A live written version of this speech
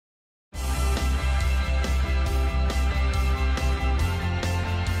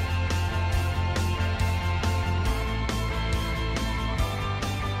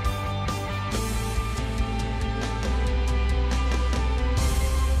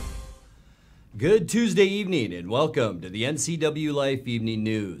Good Tuesday evening and welcome to the NCWLIFE Evening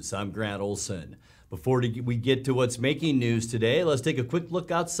News. I'm Grant Olson. Before we get to what's making news today, let's take a quick look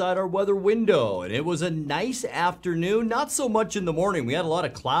outside our weather window. And it was a nice afternoon, not so much in the morning. We had a lot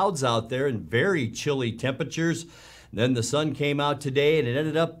of clouds out there and very chilly temperatures. Then the sun came out today and it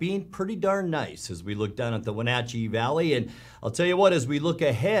ended up being pretty darn nice as we look down at the Wenatchee Valley. And I'll tell you what, as we look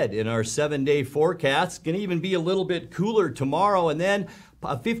ahead in our 7-day forecast, it's going to even be a little bit cooler tomorrow and then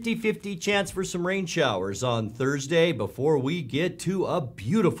a 50-50 chance for some rain showers on Thursday before we get to a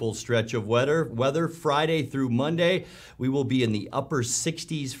beautiful stretch of weather Friday through Monday. We will be in the upper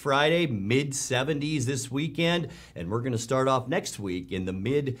 60s Friday, mid 70s this weekend, and we're going to start off next week in the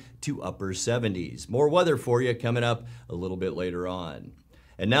mid to upper 70s. More weather for you coming up a little bit later on.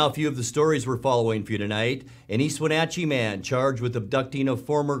 And now a few of the stories we're following for you tonight. An East Wenatchee man charged with abducting a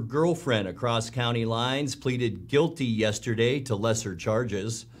former girlfriend across county lines pleaded guilty yesterday to lesser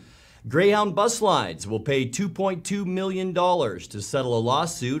charges. Greyhound Bus Lines will pay $2.2 million to settle a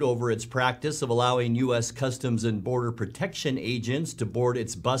lawsuit over its practice of allowing U.S. Customs and Border Protection agents to board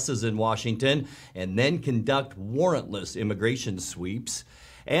its buses in Washington and then conduct warrantless immigration sweeps.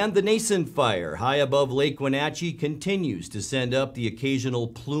 And the Nason Fire, high above Lake Wenatchee, continues to send up the occasional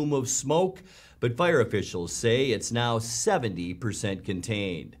plume of smoke, but fire officials say it's now 70%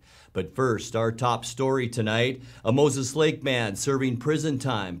 contained. But first, our top story tonight, a Moses Lake man serving prison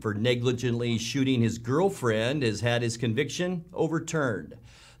time for negligently shooting his girlfriend has had his conviction overturned.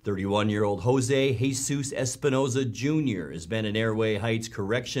 31-year-old Jose Jesus Espinoza Jr. has been in Airway Heights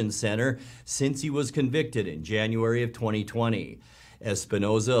Correction Center since he was convicted in January of 2020.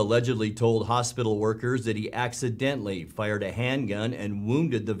 Espinoza allegedly told hospital workers that he accidentally fired a handgun and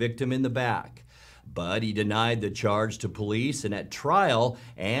wounded the victim in the back. But he denied the charge to police, and at trial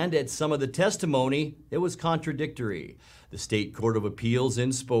and at some of the testimony, it was contradictory. The State Court of Appeals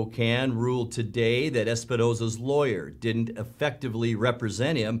in Spokane ruled today that Espinoza's lawyer didn't effectively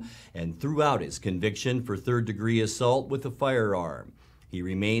represent him and threw out his conviction for third-degree assault with a firearm. He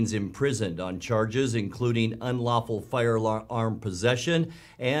remains imprisoned on charges including unlawful firearm possession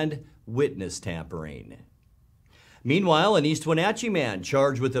and witness tampering. Meanwhile, an East Wenatchee man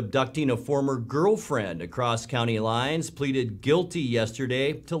charged with abducting a former girlfriend across county lines pleaded guilty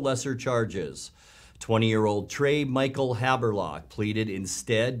yesterday to lesser charges. 20-year-old Trey Michael Haberlock pleaded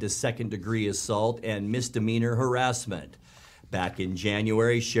instead to second-degree assault and misdemeanor harassment. Back in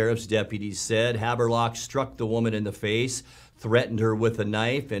January, sheriff's deputies said Haberlock struck the woman in the face, threatened her with a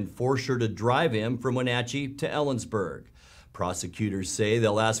knife, and forced her to drive him from Wenatchee to Ellensburg. Prosecutors say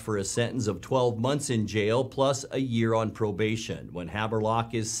they'll ask for a sentence of 12 months in jail plus a year on probation when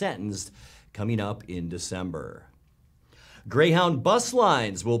Haberlock is sentenced coming up in December. Greyhound Bus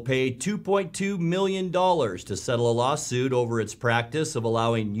Lines will pay $2.2 million to settle a lawsuit over its practice of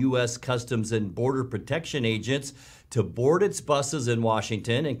allowing U.S. Customs and Border Protection agents to board its buses in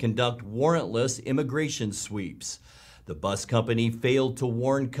Washington and conduct warrantless immigration sweeps. The bus company failed to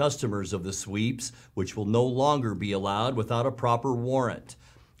warn customers of the sweeps, which will no longer be allowed without a proper warrant.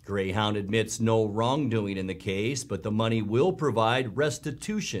 Greyhound admits no wrongdoing in the case, but the money will provide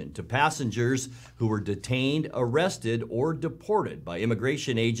restitution to passengers who were detained, arrested, or deported by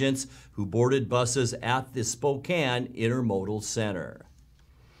immigration agents who boarded buses at the Spokane Intermodal Center.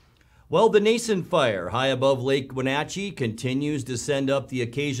 Well, the Nason Fire, high above Lake Wenatchee, continues to send up the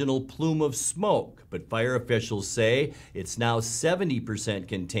occasional plume of smoke, but fire officials say it's now 70%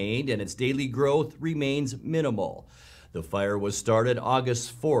 contained and its daily growth remains minimal. The fire was started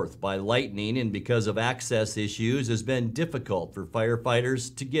August 4th by lightning and because of access issues has been difficult for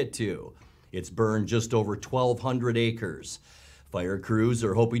firefighters to get to. It's burned just over 1,200 acres. Fire crews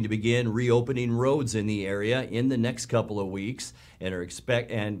are hoping to begin reopening roads in the area in the next couple of weeks and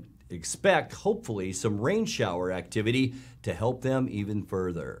expect hopefully some rain shower activity to help them even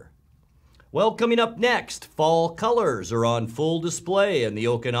further. Well, coming up next, fall colors are on full display in the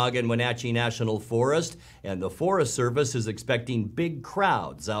Okanagan-Wenatchee National Forest, and the Forest Service is expecting big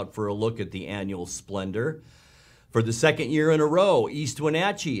crowds out for a look at the annual splendor. For the second year in a row, East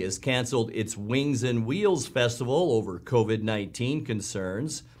Wenatchee has canceled its Wings and Wheels Festival over COVID-19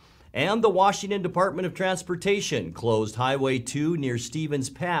 concerns. And the Washington Department of Transportation closed Highway 2 near Stevens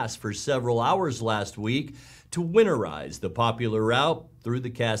Pass for several hours last week to winterize the popular route through the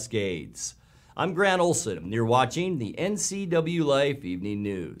Cascades. I'm Grant Olson, and you're watching the NCWLIFE Evening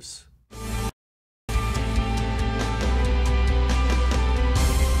News.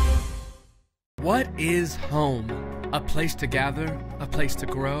 What is home? A place to gather, a place to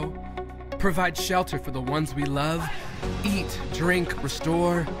grow, provide shelter for the ones we love, eat, drink,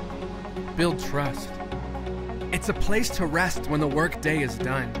 restore, build trust. It's a place to rest when the workday is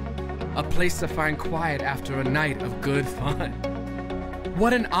done. a place to find quiet after a night of good fun.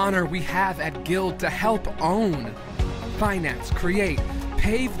 What an honor we have at Guild to help own, finance, create,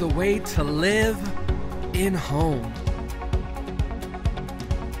 pave the way to live in home.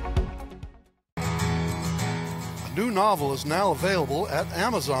 A new novel is now available at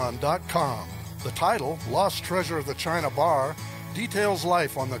Amazon.com. The title, Lost Treasure of the China Bar, details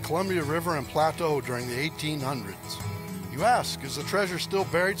life on the Columbia River and Plateau during the 1800s. You ask, is the treasure still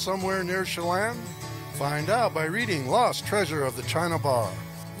buried somewhere near Chelan? Find out by reading Lost Treasure of the China Bar.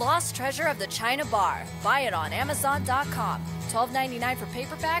 Lost Treasure of the China Bar. Buy it on Amazon.com. $12.99 for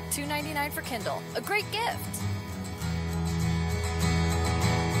paperback, $2.99 for Kindle. A great gift.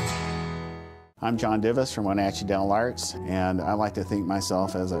 I'm John Divis from Wenatchee Dental Arts, and I like to think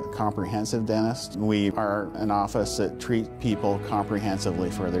myself as a comprehensive dentist. We are an office that treats people comprehensively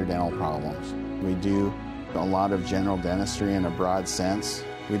for their dental problems. We do a lot of general dentistry in a broad sense.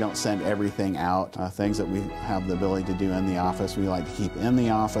 We don't send everything out. Things that we have the ability to do in the office, we like to keep in the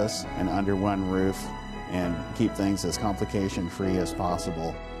office and under one roof and keep things as complication-free as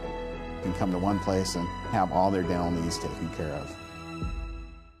possible. You can come to one place and have all their dental needs taken care of.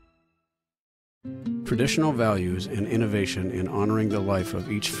 Traditional values and innovation in honoring the life of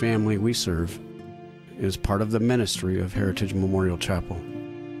each family we serve is part of the ministry of Heritage Memorial Chapel.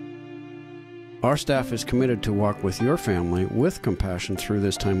 Our staff is committed to walk with your family with compassion through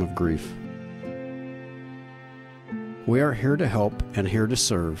this time of grief. We are here to help and here to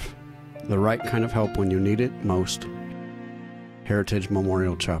serve, the right kind of help when you need it most. Heritage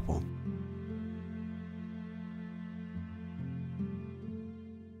Memorial Chapel.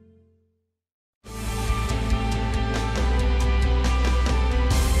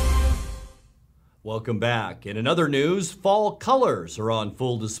 Welcome back. In another news, fall colors are on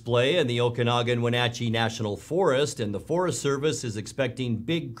full display in the Okanagan-Wenatchee National Forest, and the Forest Service is expecting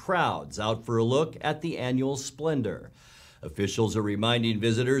big crowds out for a look at the annual splendor. Officials are reminding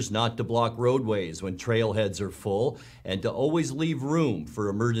visitors not to block roadways when trailheads are full and to always leave room for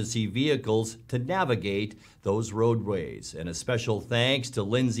emergency vehicles to navigate those roadways. And a special thanks to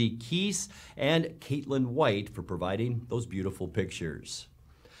Lindsay Keese and Caitlin White for providing those beautiful pictures.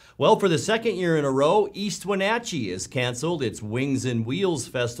 Well, for the second year in a row, East Wenatchee has canceled its Wings and Wheels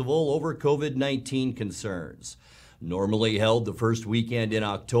Festival over COVID-19 concerns. Normally held the first weekend in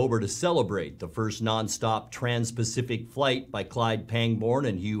October to celebrate the first nonstop trans-Pacific flight by Clyde Pangborn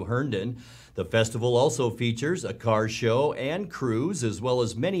and Hugh Herndon, the festival also features a car show and cruise, as well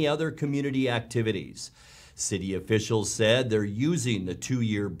as many other community activities. City officials said they're using the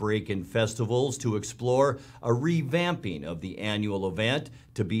two-year break in festivals to explore a revamping of the annual event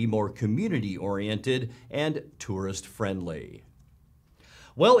to be more community-oriented and tourist-friendly.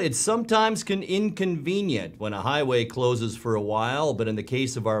 Well, it's sometimes inconvenient when a highway closes for a while, but in the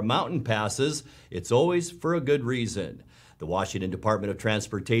case of our mountain passes, it's always for a good reason. The Washington Department of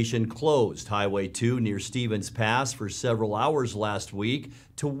Transportation closed Highway 2 near Stevens Pass for several hours last week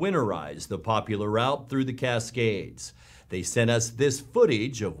to winterize the popular route through the Cascades. They sent us this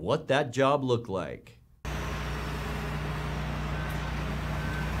footage of what that job looked like.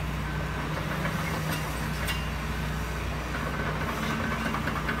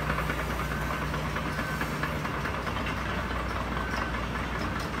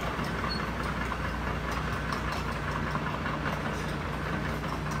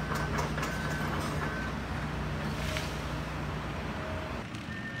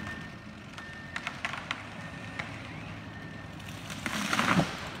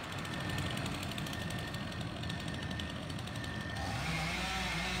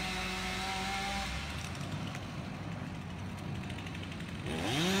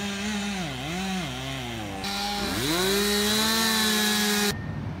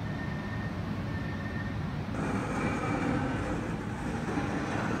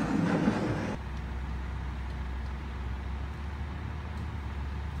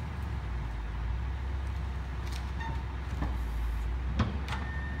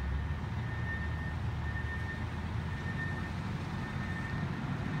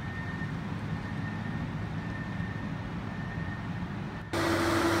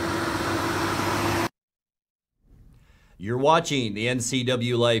 You're watching the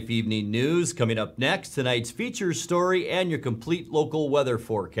NCWLIFE Evening News. Coming up next, tonight's feature story and your complete local weather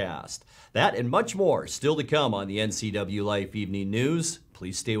forecast. That and much more still to come on the NCWLIFE Evening News.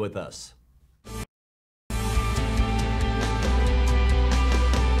 Please stay with us.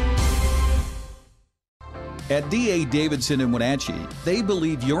 At D.A. Davidson in Wenatchee, they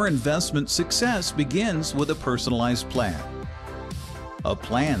believe your investment success begins with a personalized plan. A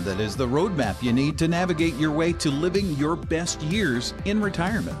plan that is the roadmap you need to navigate your way to living your best years in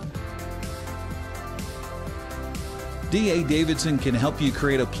retirement. D.A. Davidson can help you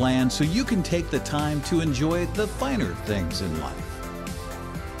create a plan so you can take the time to enjoy the finer things in life.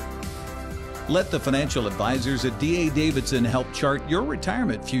 Let the financial advisors at D.A. Davidson help chart your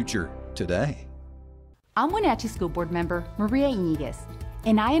retirement future today. I'm Wenatchee School Board member Maria Iniguez,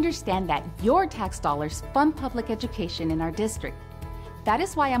 and I understand that your tax dollars fund public education in our district. That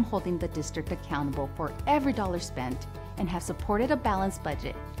is why I'm holding the district accountable for every dollar spent and have supported a balanced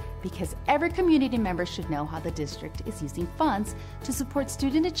budget, because every community member should know how the district is using funds to support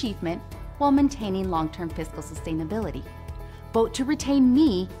student achievement while maintaining long-term fiscal sustainability. Vote to retain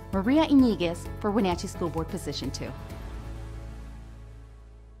me, Maria Iniguez, for Wenatchee School Board Position 2.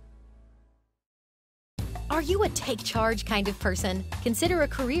 Are you a take charge kind of person? Consider a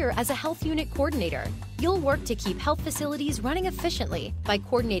career as a health unit coordinator. You'll work to keep health facilities running efficiently by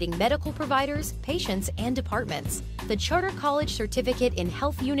coordinating medical providers, patients, and departments. The Charter College Certificate in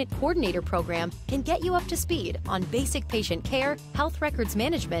Health Unit Coordinator program can get you up to speed on basic patient care, health records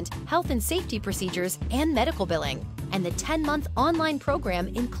management, health and safety procedures, and medical billing. And the 10-month online program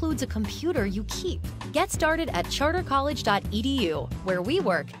includes a computer you keep. Get started at chartercollege.edu, where we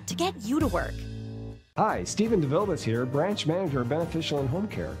work to get you to work. Hi, Stephen DeVilbiss here, Branch Manager of Beneficial and Home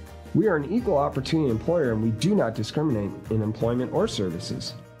Care. We are an equal opportunity employer and we do not discriminate in employment or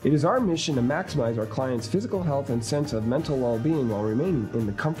services. It is our mission to maximize our clients' physical health and sense of mental well-being while remaining in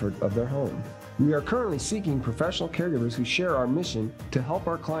the comfort of their home. We are currently seeking professional caregivers who share our mission to help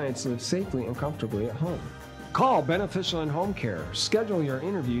our clients live safely and comfortably at home. Call Beneficial and Home Care. Schedule your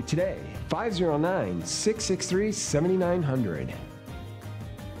interview today, 509-663-7900.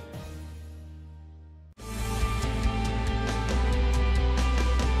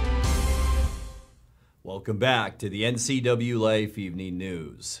 Welcome back to the NCWLIFE Evening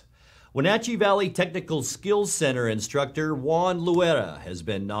News. Wenatchee Valley Technical Skills Center instructor Juan Luera has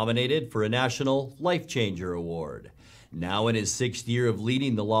been nominated for a National Life Changer Award. Now in his 6th year of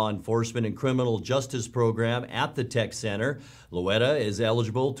leading the law enforcement and criminal justice program at the Tech Center, Luera is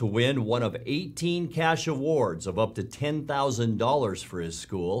eligible to win one of 18 cash awards of up to $10,000 for his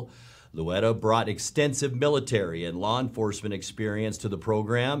school. Luera brought extensive military and law enforcement experience to the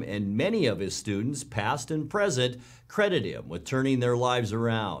program, and many of his students, past and present, credit him with turning their lives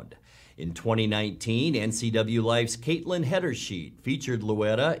around. In 2019, NCWLIFE's Caitlin Hedersheet featured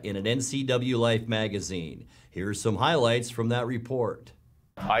Luera in an NCWLIFE magazine. Here's some highlights from that report.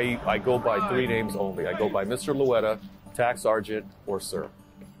 I go by 3 names only. I go by Mr. Luera, Tax Sergeant, or Sir.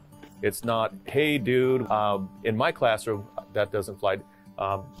 It's not, hey dude, in my classroom, that doesn't fly.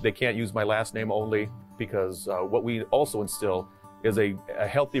 They can't use my last name only because what we also instill is a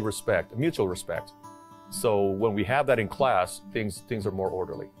healthy respect, a mutual respect. So when we have that in class, things are more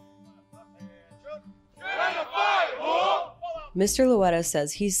orderly. Mr. Luera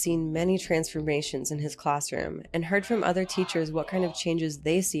says he's seen many transformations in his classroom and heard from other teachers what kind of changes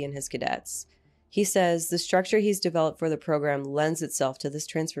they see in his cadets. He says the structure he's developed for the program lends itself to this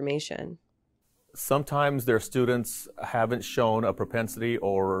transformation. Sometimes their students haven't shown a propensity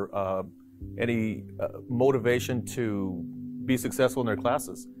or any motivation to be successful in their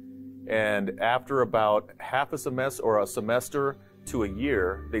classes. And after about half a semester or a semester to a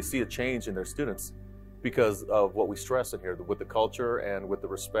year, they see a change in their students because of what we stress in here, with the culture and with the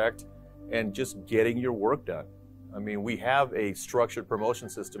respect and just getting your work done. I mean, we have a structured promotion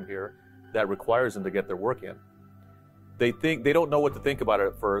system here that requires them to get their work in. They don't know what to think about it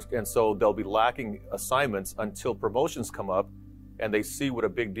at first, and so they'll be lacking assignments until promotions come up and they see what a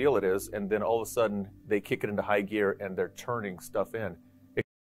big deal it is, and then all of a sudden they kick it into high gear and they're turning stuff in. It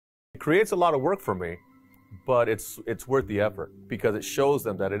creates a lot of work for me, but it's worth the effort because it shows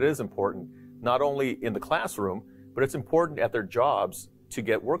them that it is important, not only in the classroom, but it's important at their jobs to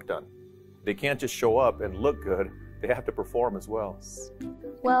get work done. They can't just show up and look good. They have to perform as well.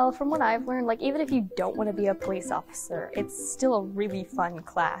 Well, from what I've learned, like, even if you don't want to be a police officer, it's still a really fun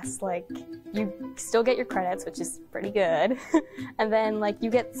class. Like, you still get your credits, which is pretty good. And then, like,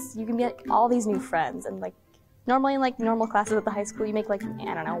 you can get all these new friends. And, like, normally in, like, normal classes at the high school, you make, like,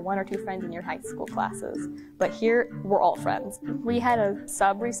 I don't know, 1 or 2 friends in your high school classes. But here, we're all friends. We had a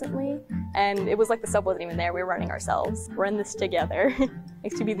sub recently, and it was like the sub wasn't even there. We were running ourselves. We're in this together. I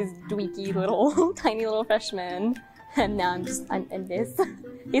used to be this dweeky little, tiny little freshman. And now I'm in this.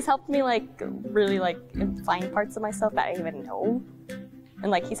 He's helped me, like, really, like, find parts of myself that I didn't even know.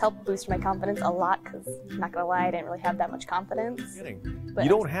 And, like, he's helped boost my confidence a lot because, I'm not gonna lie, I didn't really have that much confidence. But you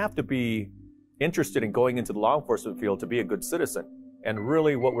don't have to be interested in going into the law enforcement field to be a good citizen. And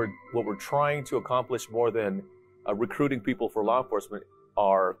really what we're trying to accomplish more than recruiting people for law enforcement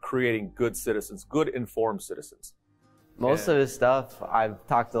are creating good citizens, good informed citizens. Most of his stuff, I've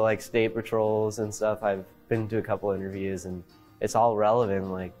talked to like state patrols and stuff. I've been to a couple interviews, and it's all relevant.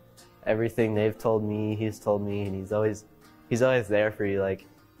 Like everything they've told me, he's told me, and he's always there for you. Like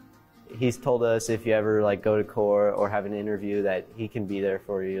he's told us if you ever like go to court or have an interview that he can be there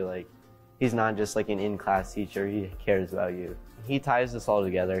for you. Like he's not just like an in-class teacher, he cares about you. He ties us all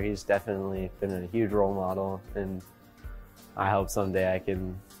together. He's definitely been a huge role model, and I hope someday I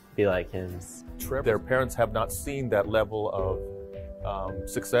can be like him. Their parents have not seen that level of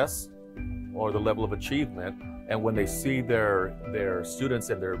success or the level of achievement, and when they see their students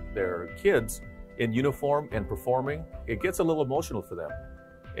and their kids in uniform and performing, it gets a little emotional for them.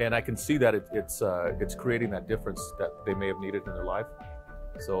 And I can see that it's creating that difference that they may have needed in their life.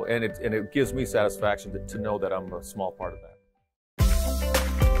 So, and it gives me satisfaction to know that I'm a small part of that.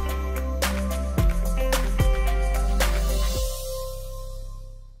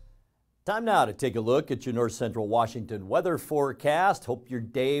 Time now to take a look at your North Central Washington weather forecast. Hope your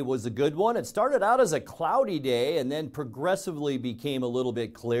day was a good one. It started out as a cloudy day and then progressively became a little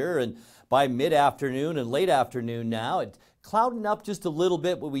bit clearer. And by mid-afternoon and late afternoon now, it's clouding up just a little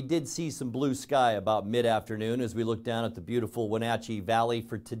bit, but we did see some blue sky about mid-afternoon as we look down at the beautiful Wenatchee Valley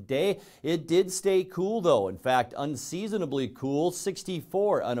for today. It did stay cool though. In fact, unseasonably cool.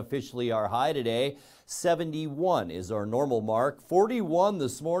 64 unofficially our high today. 71 is our normal mark. 41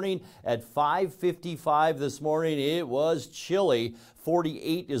 this morning at 5:55 this morning. It was chilly.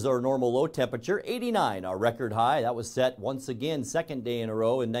 48 is our normal low temperature. 89 our record high. That was set once again second day in a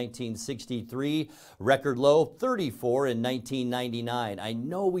row in 1963. Record low 34 in 1999. I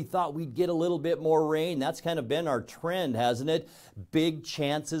know we thought we'd get a little bit more rain. That's kind of been our trend, hasn't it? Big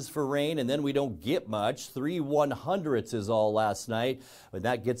chances for rain, and then we don't get much. 3/100ths is all last night. But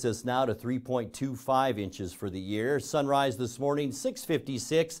that gets us now to 3.25 inches for the year. Sunrise this morning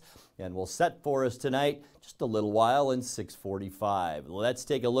 6:56. And will set for us tonight just a little while in 6:45. Let's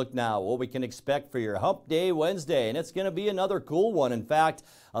take a look now what we can expect for your hump day Wednesday. And it's going to be another cool one. In fact,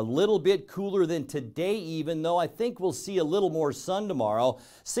 a little bit cooler than today, even though I think we'll see a little more sun tomorrow.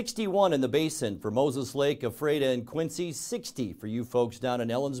 61 in the basin for Moses Lake, Ephrata, and Quincy. 60 for you folks down in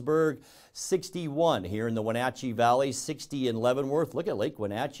Ellensburg. 61 here in the Wenatchee Valley. 60 in Leavenworth. Look at Lake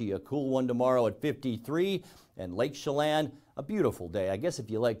Wenatchee, a cool one tomorrow at 53. And Lake Chelan, a beautiful day. I guess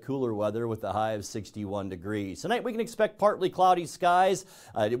if you like cooler weather with a high of 61 degrees. Tonight we can expect partly cloudy skies.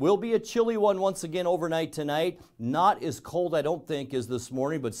 It will be a chilly one once again overnight tonight. Not as cold, I don't think, as this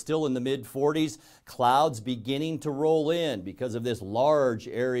morning, but still in the mid-40s. Clouds beginning to roll in because of this large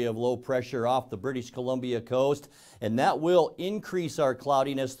area of low pressure off the British Columbia coast. And that will increase our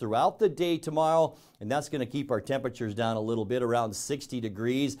cloudiness throughout the day tomorrow. And that's going to keep our temperatures down a little bit, around 60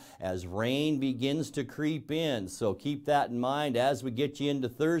 degrees, as rain begins to creep in. So keep that in mind as we get you into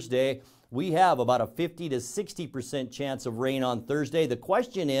Thursday. We have about a 50 to 60% chance of rain on Thursday. The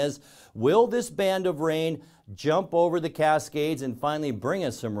question is, will this band of rain jump over the Cascades and finally bring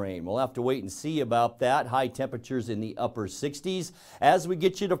us some rain? We'll have to wait and see about that. High temperatures in the upper 60s. As we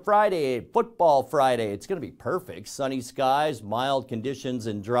get you to Friday, Football Friday, it's going to be perfect. Sunny skies, mild conditions,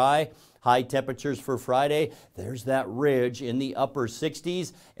 and dry. High temperatures for Friday. There's that ridge in the upper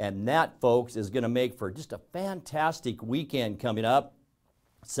 60s. And that, folks, is going to make for just a fantastic weekend coming up.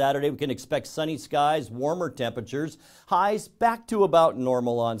 Saturday, we can expect sunny skies, warmer temperatures. Highs back to about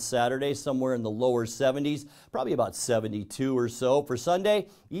normal on Saturday, somewhere in the lower 70s, probably about 72 or so. For Sunday,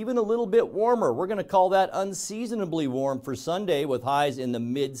 even a little bit warmer. We're going to call that unseasonably warm for Sunday with highs in the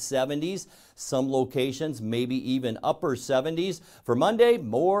mid-70s. Some locations, maybe even upper 70s. For Monday,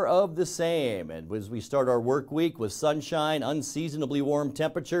 more of the same. And as we start our work week with sunshine, unseasonably warm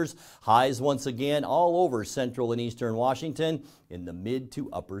temperatures, highs once again all over central and eastern Washington in the mid to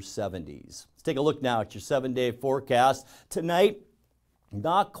upper 70s. Let's take a look now at your 7-day forecast. Tonight,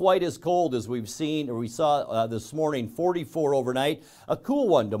 not quite as cold as we've seen or we saw this morning, 44 overnight. A cool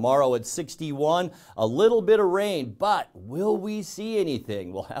one tomorrow at 61. A little bit of rain, but will we see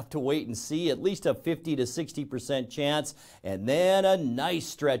anything? We'll have to wait and see. At least a 50 to 60% chance. And then a nice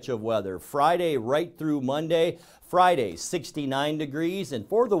stretch of weather. Friday right through Monday. Friday, 69 degrees. And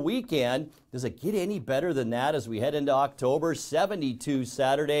for the weekend, does it get any better than that as we head into October? 72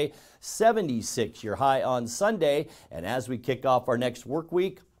 Saturday, 76 your high on Sunday. And as we kick off our next work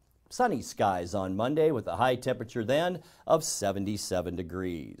week, sunny skies on Monday with a high temperature then of 77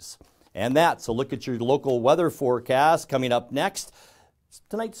 degrees. And that's a look at your local weather forecast. Coming up next,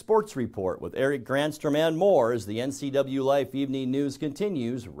 tonight's sports report with Eric Granstrom and more as the NCWLIFE Evening News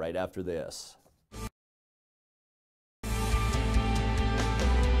continues right after this.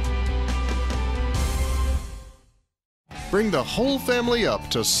 Bring the whole family up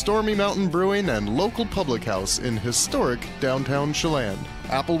to Stormy Mountain Brewing and local public house in historic downtown Chelan.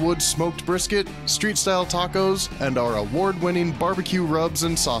 Applewood smoked brisket, street-style tacos, and our award-winning barbecue rubs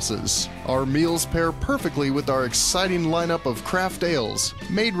and sauces. Our meals pair perfectly with our exciting lineup of craft ales,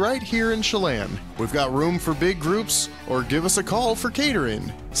 made right here in Chelan. We've got room for big groups, or give us a call for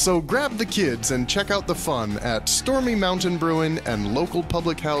catering. So grab the kids and check out the fun at Stormy Mountain Brewing and local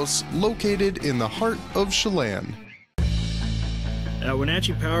public house located in the heart of Chelan. At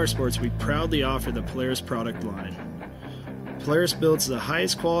Wenatchee Power Sports, we proudly offer the Polaris product line. Polaris builds the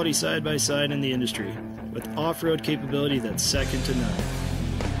highest quality side-by-side in the industry, with off-road capability that's second to none.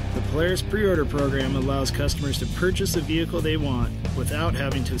 The Polaris pre-order program allows customers to purchase the vehicle they want without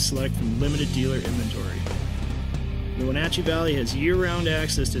having to select from limited dealer inventory. The Wenatchee Valley has year-round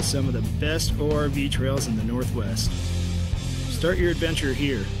access to some of the best ORV trails in the Northwest. Start your adventure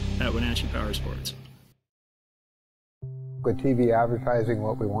here at Wenatchee Power Sports. With TV advertising,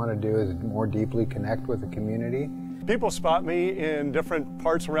 what we want to do is more deeply connect with the community. People spot me in different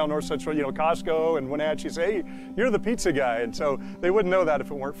parts around North Central, Costco and Wenatchee, say, hey, you're the pizza guy. And so they wouldn't know that if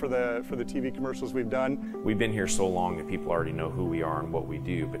it weren't for the TV commercials we've done. We've been here so long that people already know who we are and what we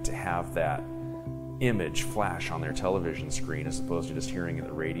do, but to have that image flash on their television screen as opposed to just hearing it in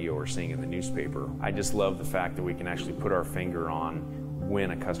the radio or seeing it in the newspaper, I just love the fact that we can actually put our finger on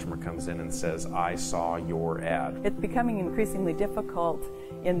when a customer comes in and says, I saw your ad. It's becoming increasingly difficult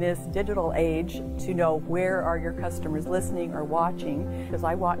in this digital age to know where are your customers listening or watching, because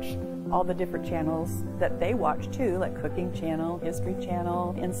I watch all the different channels that they watch too, like Cooking Channel, History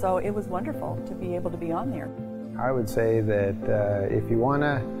Channel, and so it was wonderful to be able to be on there. I would say that if you want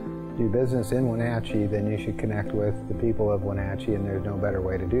to do business in Wenatchee, then you should connect with the people of Wenatchee, and there's no better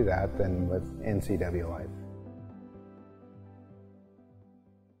way to do that than with NCWLIFE.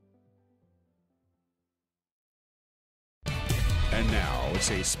 And now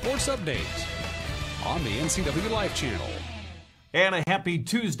it's a sports update on the NCWLIFE channel. And a happy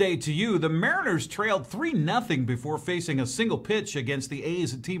Tuesday to you. The Mariners trailed 3-0 before facing a single pitch against the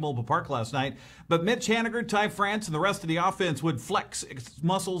A's at T-Mobile Park last night. But Mitch Haniger, Ty France, and the rest of the offense would flex its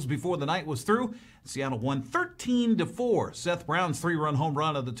muscles before the night was through. Seattle won 13-4. Seth Brown's 3-run home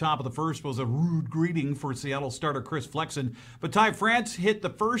run at the top of the first was a rude greeting for Seattle starter Chris Flexen. But Ty France hit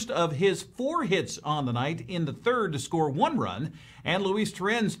the first of his 4 hits on the night in the third to score 1 run. And Luis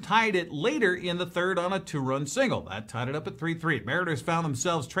Torrens tied it later in the third on a 2-run single. That tied it up at 3-3. Mariners found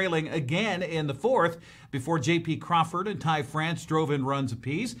themselves trailing again in the fourth before J.P. Crawford and Ty France drove in runs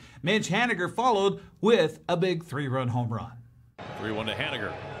apiece. Mitch Haniger followed with a big 3-run home run. 3-1 to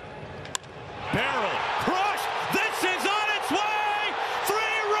Haniger. Barrel, crush, this is on its way!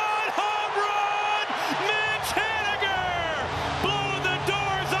 3-run home run! Mitch Haniger blew the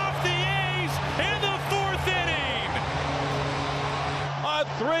doors off the A's in the 4th inning! A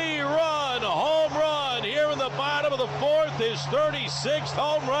 3-run home run here in the bottom of the 4th, his 36th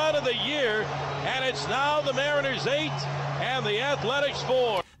home run of the year, and it's now the Mariners 8 and the Athletics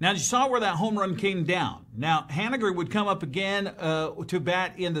 4. Now, you saw where that home run came down. Now, Haniger would come up again to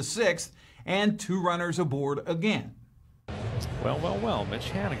bat in the 6th, and 2 runners aboard again. Well.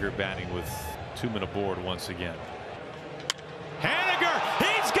 Mitch Haniger batting with 2 men aboard once again. Haniger,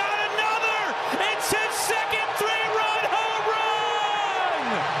 he's got another! It's his second 3-run home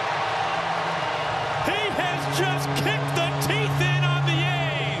run! He has just kicked the teeth in on the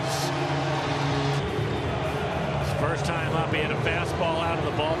A's! His first time up, he had a fastball out of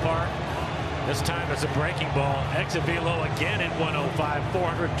the ballpark. This time it's a breaking ball. Exit velo again at 105,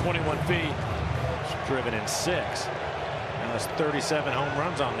 421 feet. It's driven in 6. Now it's 37 home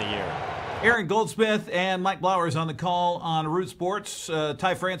runs on the year. Aaron Goldsmith and Mike Blowers on the call on Root Sports.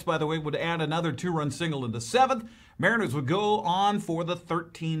 Ty France, by the way, would add another 2-run single in the 7th. Mariners would go on for the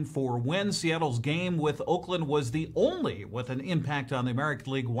 13-4 win. Seattle's game with Oakland was the only with an impact on the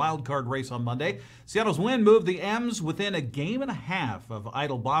American League wildcard race on Monday. Seattle's win moved the M's within a game and a half of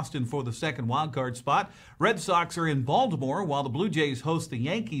idle Boston for the second wildcard spot. Red Sox are in Baltimore while the Blue Jays host the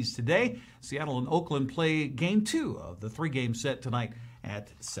Yankees today. Seattle and Oakland play Game 2 of the 3-game set tonight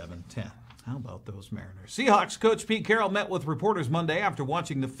at 7:10. How about those Mariners? Seahawks coach Pete Carroll met with reporters Monday after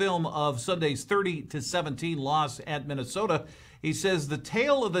watching the film of Sunday's 30-17 loss at Minnesota. He says the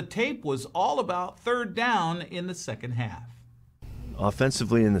tale of the tape was all about 3rd down in the second half.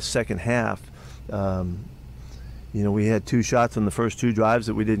 Offensively in the second half, we had 2 shots on the first 2 drives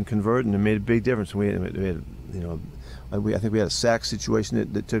that we didn't convert, and it made a big difference. We had I think we had a sack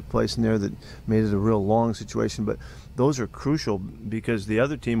situation that took place in there that made it a real long situation, but those are crucial because the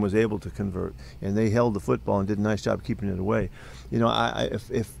other team was able to convert, and they held the football and did a nice job keeping it away.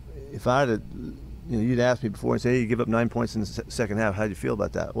 If I had you'd asked me before and say, hey, you give up 9 points in the second half. How do you feel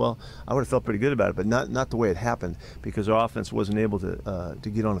about that? Well, I would have felt pretty good about it, but not the way it happened, because our offense wasn't able to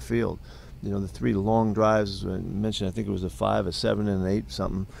get on the field. The 3 long drives, as I mentioned, I think it was a 5, a 7, and an 8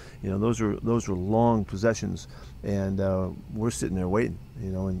 something. Those were long possessions, and we're sitting there waiting.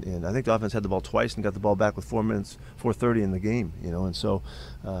 And I think the offense had the ball twice and got the ball back with 4:30 in the game. And so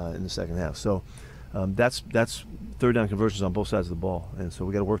in the second half. So that's third down conversions on both sides of the ball, and so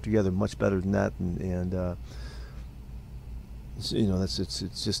we got to work together much better than that. And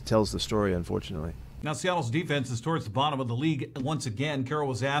it just tells the story, unfortunately. Now, Seattle's defense is towards the bottom of the league once again. Carroll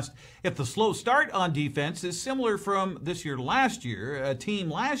was asked if the slow start on defense is similar from this year to last year, a team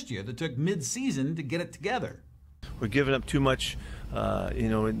last year that took mid-season to get it together. We're giving up too much,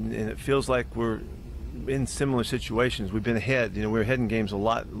 and it feels like we're in similar situations. We've been ahead. We were ahead in games a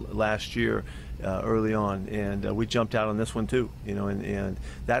lot last year early on, and we jumped out on this one too. And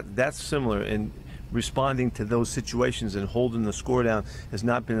that's similar. And responding to those situations and holding the score down has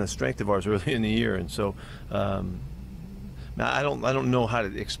not been a strength of ours early in the year. And so now I don't know how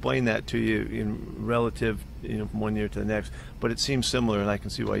to explain that to you in relative, from one year to the next, but it seems similar, and I can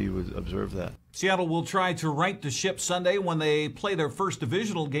see why you would observe that. Seattle will try to right the ship Sunday when they play their first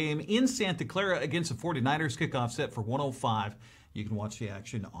divisional game in Santa Clara against the 49ers. Kickoff set for 1:05. You can watch the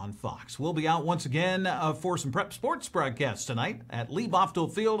action on Fox. We'll be out once again for some prep sports broadcasts tonight at Lee Bofto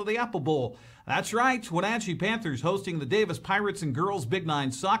Field of the Apple Bowl. That's right, Wenatchee Panthers hosting the Davis Pirates and Girls Big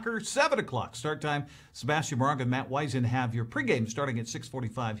Nine Soccer, 7 o'clock start time. Sebastian Moraga and Matt Wisen have your pregame starting at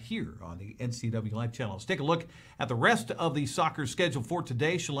 6:45 here on the NCW Life channel. Let's take a look at the rest of the soccer schedule for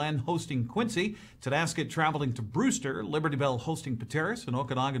today. Chelan hosting Quincy, Tedasket traveling to Brewster, Liberty Bell hosting Pateros, and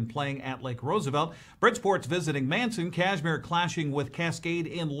Okanagan playing at Lake Roosevelt. Bridgeport's visiting Manson, Cashmere clashing with Cascade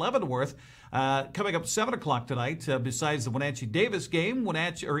in Leavenworth. Coming up 7 o'clock tonight, besides the Wenatchee-Davis game,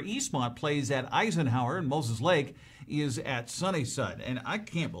 Eastmont plays at Eisenhower, and Moses Lake is at Sunnyside. And I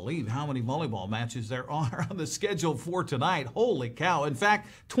can't believe how many volleyball matches there are on the schedule for tonight. Holy cow. In fact,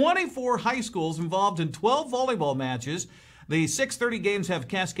 24 high schools involved in 12 volleyball matches. The 6:30 games have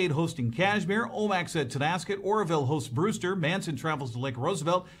Cascade hosting Cashmere, Omax at Tedasket, Oroville hosts Brewster, Manson travels to Lake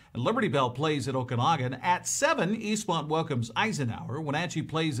Roosevelt, and Liberty Bell plays at Okanagan. At 7, Eastmont welcomes Eisenhower, Wenatchee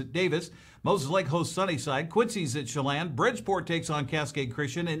plays at Davis, Moses Lake hosts Sunnyside, Quincy's at Chelan, Bridgeport takes on Cascade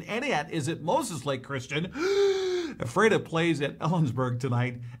Christian, and Entiat is at Moses Lake Christian. Freda plays at Ellensburg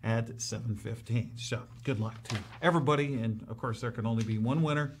tonight at 7:15. So good luck to everybody, and of course there can only be one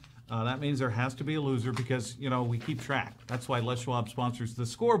winner. That means there has to be a loser because, we keep track. That's why Les Schwab sponsors the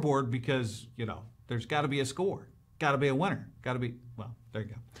scoreboard because, there's got to be a score. Got to be a winner. Got to be, well, there you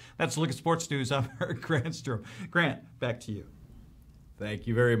go. That's a look at sports news. I'm Eric Grandstrom. Grant, back to you. Thank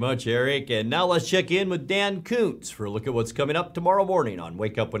you very much, Eric. And now let's check in with Dan Kuntz for a look at what's coming up tomorrow morning on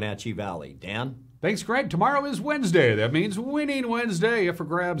Wake Up Wenatchee Valley. Dan? Thanks, Greg. Tomorrow is Wednesday. That means Winning Wednesday. Up for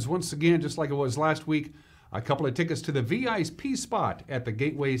grabs once again, just like it was last week. A couple of tickets to the VIP spot at the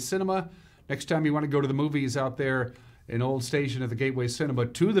Gateway Cinema. Next time you want to go to the movies out there in Old Station at the Gateway Cinema,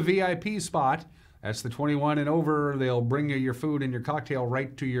 to the VIP spot. That's the 21 and over. They'll bring you your food and your cocktail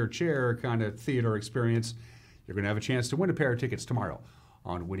right to your chair kind of theater experience. You're going to have a chance to win a pair of tickets tomorrow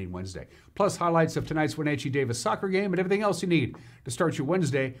on Winning Wednesday. Plus highlights of tonight's Wenatchee-Davis soccer game and everything else you need to start your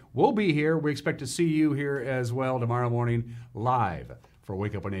Wednesday. We'll be here. We expect to see you here as well tomorrow morning live for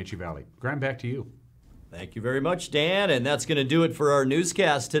Wake Up Wenatchee Valley. Graham, back to you. Thank you very much, Dan. And that's going to do it for our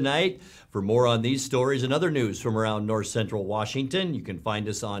newscast tonight. For more on these stories and other news from around North Central Washington, you can find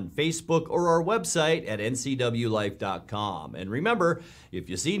us on Facebook or our website at ncwlife.com. And remember, if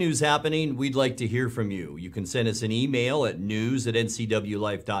you see news happening, we'd like to hear from you. You can send us an email at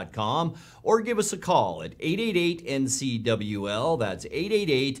news@ncwlife.com or give us a call at 888-NCWL. That's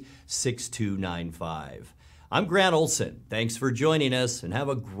 888-6295. I'm Grant Olson. Thanks for joining us and have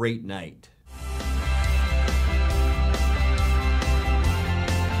a great night.